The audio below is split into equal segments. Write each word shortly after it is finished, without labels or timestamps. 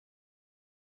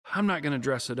I'm not gonna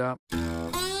dress it up.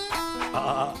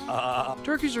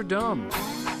 Turkeys are dumb.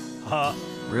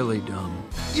 Really dumb.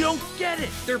 You don't get it!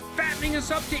 They're fattening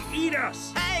us up to eat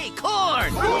us! Hey,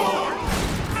 corn!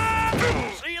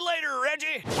 See you later,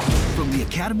 Reggie! From the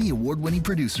Academy Award-winning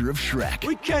producer of Shrek.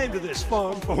 We came to this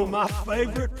farm for my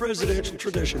favorite presidential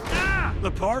tradition,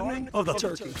 the pardoning of the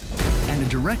turkey. And the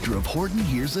director of Horton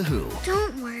Hears a Who.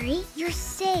 Don't worry, you're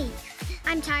safe.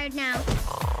 I'm tired now.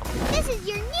 This is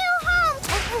your new home!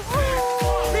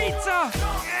 Pizza!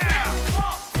 Yeah!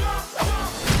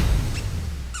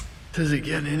 Does it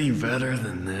get any better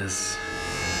than this?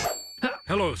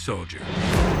 Hello, soldier.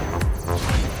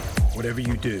 Whatever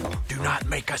you do, do not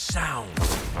make a sound.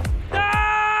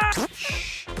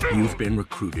 Shh. You've been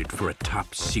recruited for a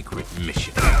top-secret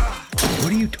mission. What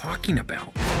are you talking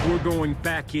about? We're going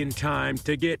back in time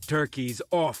to get turkeys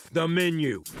off the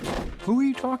menu. Who are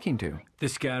you talking to?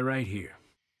 This guy right here.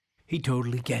 He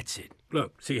totally gets it.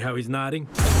 Look, see how he's nodding?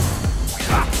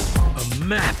 A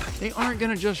map! They aren't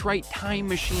gonna just write time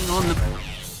machine on the...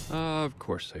 of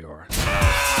course they are.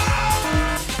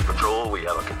 Patrol, we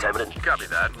have a contaminant. Copy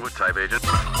that. What type, Agent?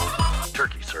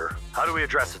 Turkey, sir. How do we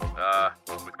address it?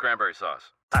 With cranberry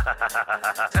sauce.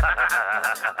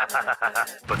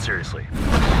 But seriously.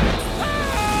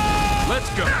 Let's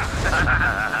go!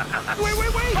 Wait!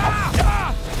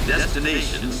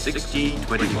 Destination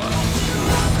 1621.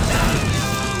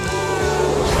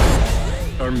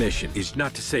 Our mission is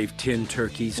not to save 10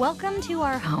 turkeys, Welcome to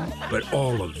our home. but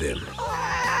all of them.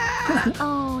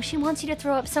 Oh, she wants you to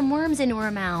throw up some worms into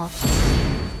her mouth.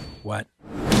 What?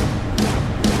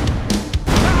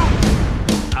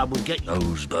 I will get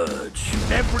those birds.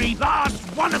 Every last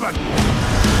one of them!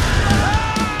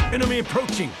 Enemy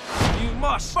approaching! You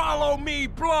must follow me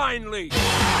blindly! For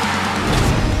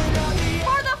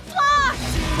the flock!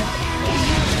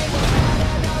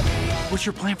 What's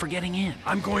your plan for getting in?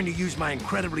 I'm going to use my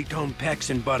incredibly toned pecs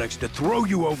and buttocks to throw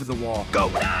you over the wall. Go!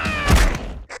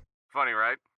 Funny,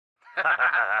 right?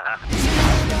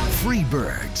 Free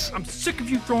birds. I'm sick of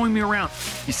you throwing me around.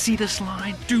 You see this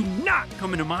line? Do not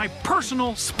come into my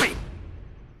personal space.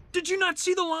 Did you not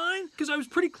see the line? Because I was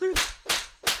pretty clear.